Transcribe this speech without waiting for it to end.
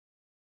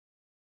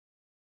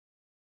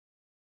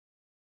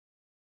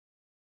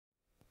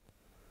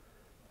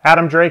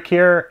Adam Drake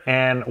here,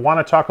 and want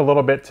to talk a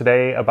little bit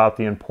today about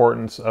the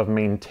importance of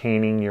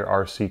maintaining your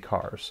RC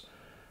cars.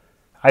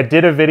 I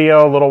did a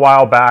video a little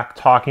while back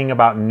talking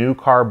about new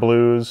car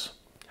blues,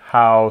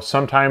 how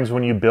sometimes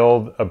when you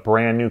build a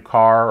brand new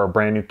car or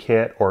brand new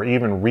kit or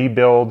even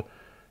rebuild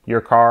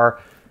your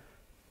car,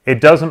 it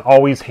doesn't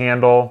always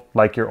handle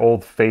like your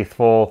old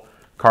faithful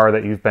car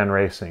that you've been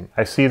racing.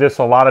 I see this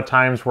a lot of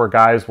times where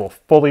guys will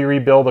fully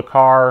rebuild a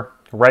car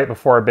right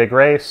before a big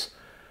race.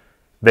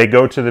 They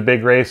go to the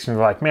big race and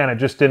they're like, man, it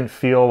just didn't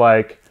feel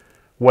like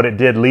what it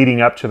did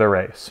leading up to the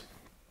race.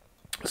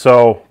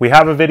 So we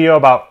have a video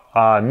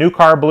about new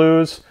car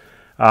blues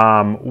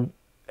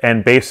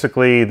and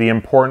basically the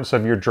importance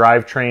of your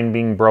drivetrain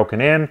being broken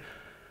in.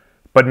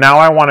 But now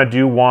I want to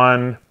do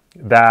one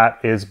that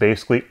is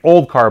basically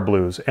old car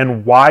blues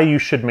and why you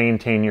should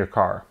maintain your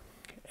car.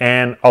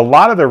 And a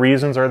lot of the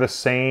reasons are the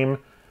same,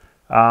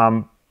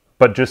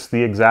 but just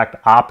the exact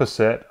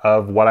opposite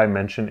of what I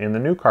mentioned in the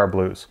new car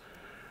blues.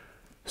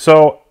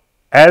 So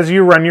as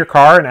you run your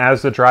car and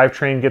as the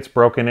drivetrain gets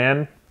broken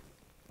in,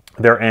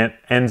 there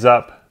ends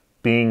up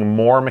being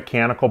more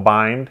mechanical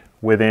bind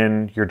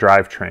within your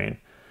drivetrain.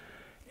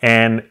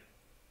 And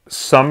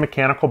some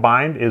mechanical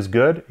bind is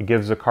good. It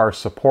gives the car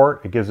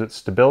support, it gives it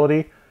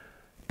stability.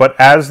 But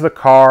as the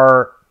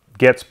car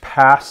gets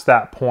past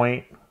that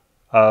point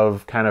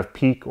of kind of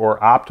peak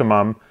or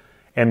optimum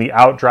and the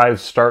outdrives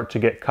start to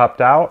get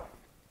cupped out,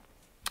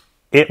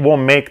 it will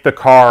make the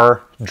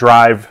car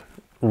drive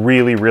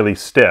really, really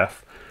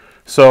stiff.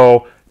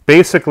 So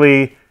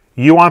basically,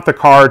 you want the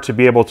car to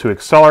be able to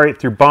accelerate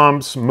through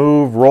bumps,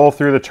 move, roll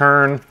through the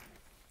turn.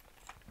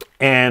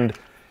 And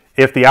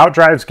if the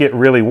outdrives get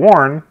really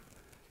worn,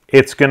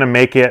 it's going to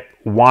make it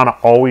want to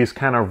always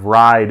kind of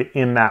ride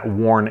in that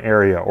worn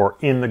area or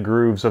in the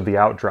grooves of the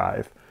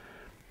outdrive.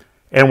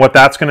 And what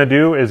that's going to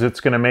do is it's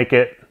going to make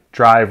it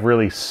drive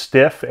really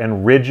stiff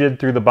and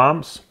rigid through the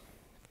bumps.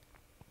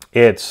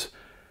 It's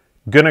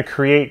going to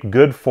create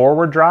good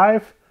forward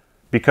drive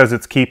because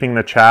it's keeping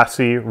the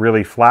chassis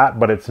really flat,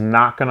 but it's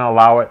not going to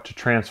allow it to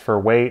transfer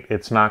weight.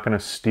 It's not going to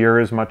steer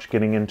as much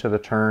getting into the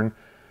turn.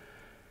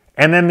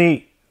 And then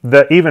the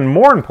even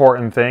more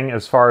important thing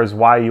as far as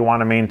why you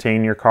want to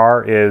maintain your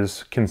car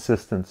is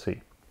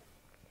consistency.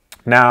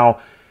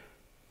 Now,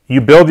 you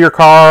build your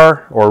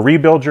car or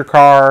rebuild your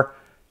car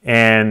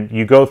and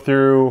you go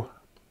through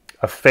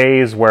a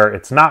phase where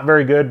it's not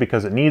very good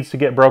because it needs to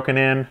get broken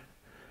in.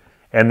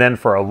 And then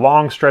for a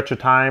long stretch of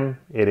time,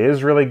 it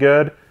is really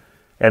good.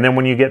 And then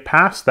when you get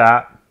past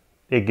that,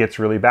 it gets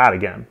really bad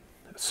again.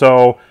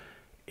 So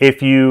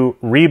if you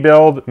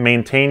rebuild,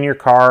 maintain your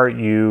car,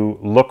 you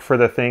look for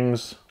the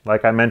things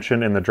like I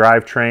mentioned in the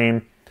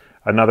drivetrain.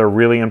 Another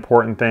really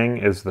important thing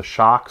is the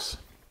shocks,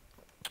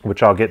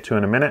 which I'll get to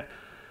in a minute.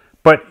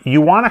 But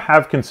you want to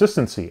have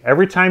consistency.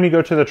 Every time you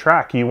go to the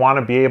track, you want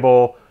to be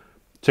able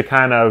to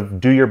kind of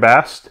do your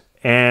best,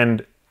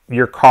 and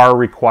your car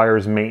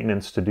requires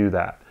maintenance to do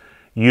that.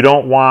 You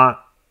don't want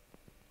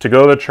to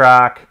go to the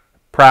track,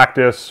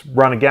 practice,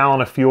 run a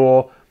gallon of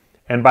fuel,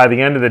 and by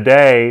the end of the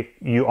day,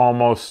 you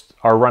almost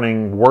are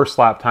running worse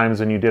lap times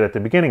than you did at the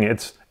beginning.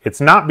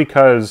 It's not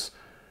because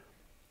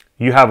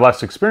you have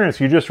less experience.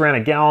 You just ran a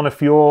gallon of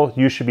fuel.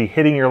 You should be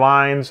hitting your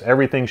lines.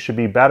 Everything should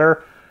be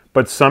better.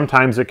 But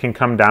sometimes it can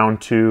come down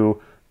to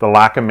the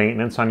lack of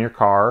maintenance on your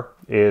car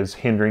is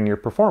hindering your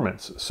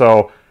performance.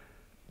 So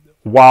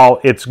while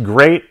it's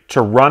great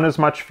to run as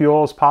much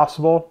fuel as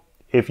possible,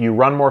 if you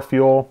run more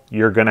fuel,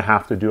 you're going to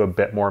have to do a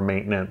bit more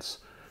maintenance.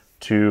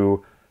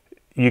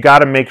 You got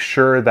to make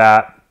sure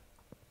that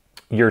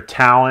your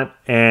talent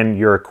and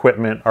your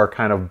equipment are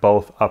kind of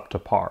both up to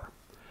par.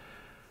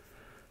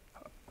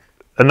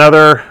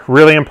 Another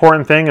really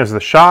important thing is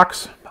the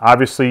shocks.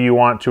 Obviously, you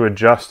want to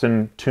adjust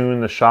and tune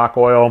the shock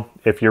oil.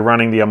 If you're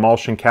running the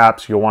emulsion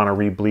caps, you'll want to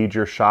rebleed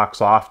your shocks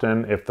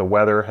often if the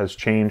weather has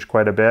changed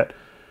quite a bit.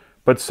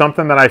 But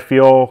something that I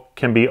feel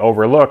can be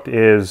overlooked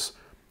is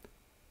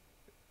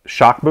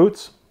shock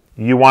boots.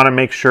 You want to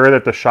make sure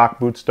that the shock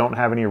boots don't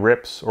have any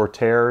rips or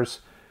tears.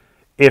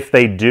 If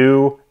they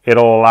do,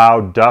 it'll allow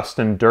dust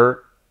and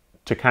dirt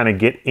to kind of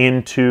get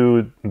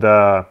into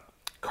the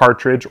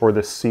cartridge or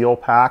the seal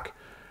pack,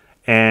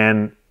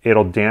 and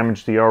it'll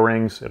damage the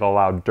O-rings. It'll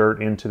allow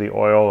dirt into the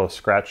oil. It'll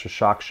scratch the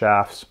shock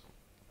shafts.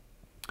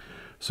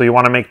 So you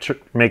want to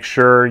make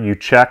sure you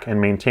check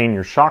and maintain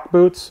your shock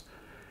boots,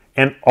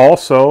 and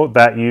also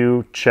that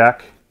you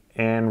check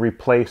and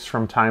replace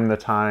from time to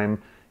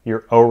time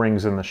your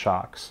O-rings in the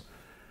shocks.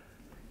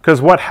 Because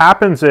what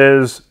happens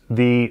is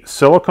the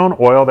silicone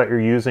oil that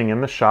you're using in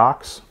the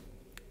shocks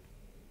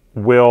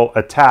will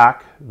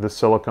attack the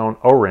silicone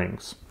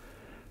O-rings.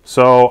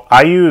 So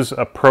I use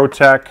a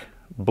ProTech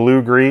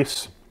blue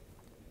grease.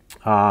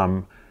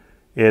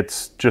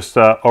 It's just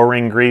a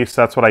O-ring grease.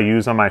 That's what I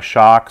use on my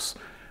shocks.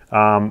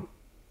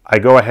 I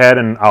go ahead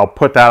and I'll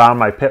put that on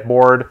my pit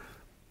board,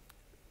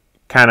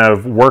 kind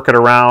of work it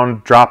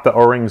around, drop the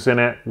O-rings in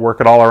it, work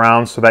it all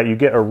around so that you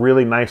get a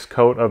really nice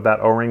coat of that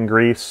O-ring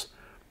grease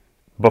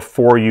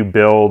before you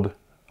build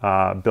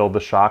the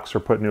shocks or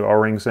put new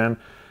O-rings in.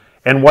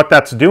 And what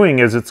that's doing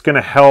is it's going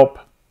to help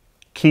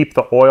keep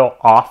the oil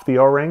off the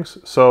O-rings.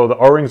 So the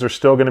O-rings are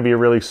still going to be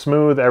really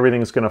smooth,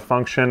 everything's going to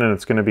function, and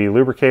it's going to be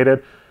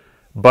lubricated.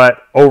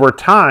 But over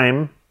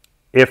time,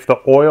 if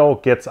the oil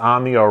gets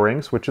on the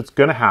O-rings, which it's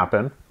going to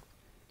happen,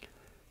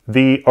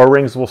 the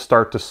O-rings will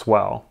start to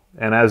swell.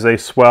 And as they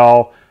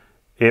swell,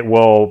 it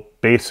will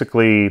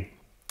basically,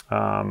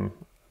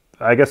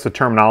 I guess the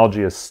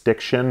terminology is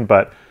stiction,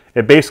 but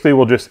it basically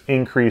will just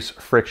increase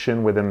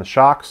friction within the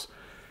shocks.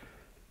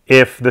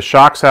 If the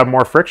shocks have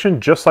more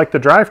friction, just like the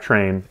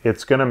drivetrain,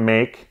 it's going to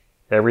make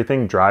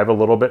everything drive a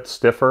little bit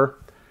stiffer.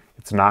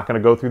 It's not going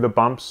to go through the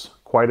bumps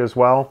quite as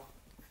well.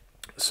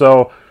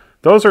 So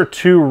those are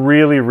two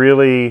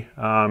really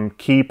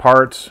key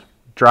parts,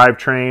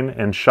 drivetrain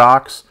and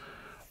shocks.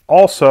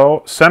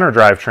 Also, center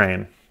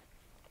drivetrain.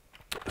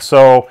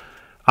 So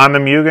on the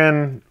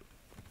Mugen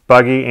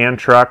buggy and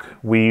truck,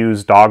 we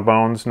use dog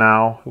bones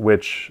now,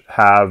 which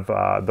have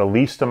the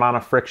least amount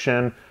of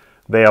friction.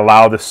 They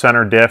allow the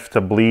center diff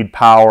to bleed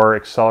power,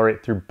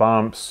 accelerate through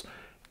bumps,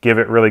 give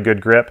it really good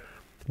grip.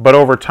 But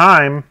over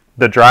time,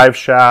 the drive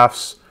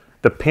shafts,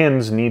 the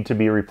pins need to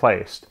be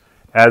replaced.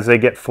 As they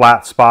get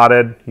flat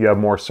spotted, you have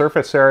more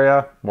surface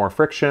area, more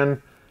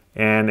friction,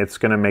 and it's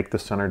going to make the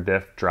center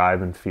diff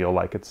drive and feel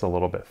like it's a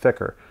little bit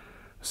thicker.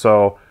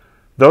 So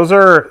those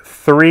are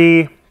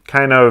three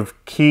kind of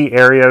key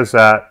areas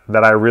that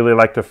I really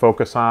like to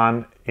focus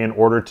on in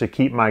order to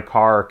keep my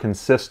car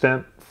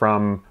consistent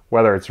from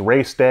whether it's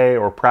race day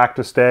or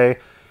practice day.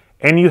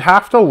 And you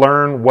have to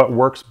learn what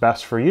works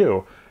best for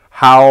you.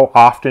 How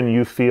often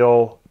you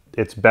feel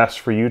it's best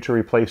for you to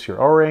replace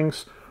your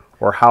O-rings,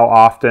 or how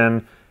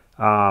often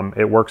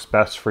it works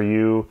best for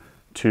you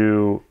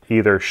to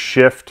either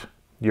shift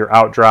your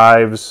out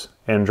drives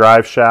and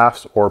drive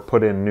shafts or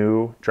put in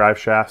new drive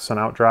shafts and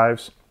out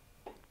drives.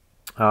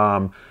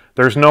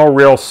 There's no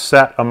real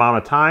set amount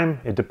of time.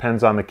 It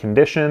depends on the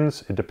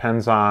conditions. It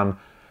depends on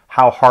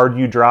how hard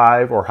you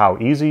drive or how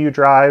easy you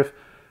drive.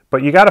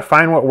 But you got to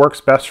find what works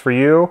best for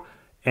you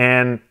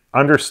and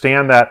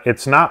understand that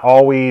it's not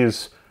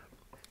always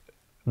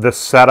the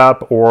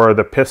setup or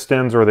the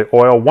pistons or the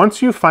oil.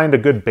 Once you find a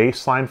good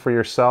baseline for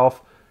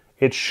yourself,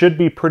 it should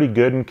be pretty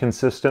good and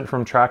consistent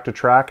from track to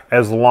track,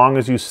 as long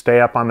as you stay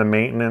up on the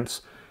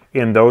maintenance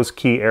in those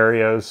key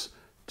areas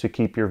to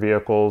keep your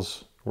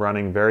vehicles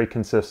running very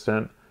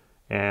consistent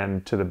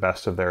and to the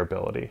best of their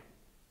ability.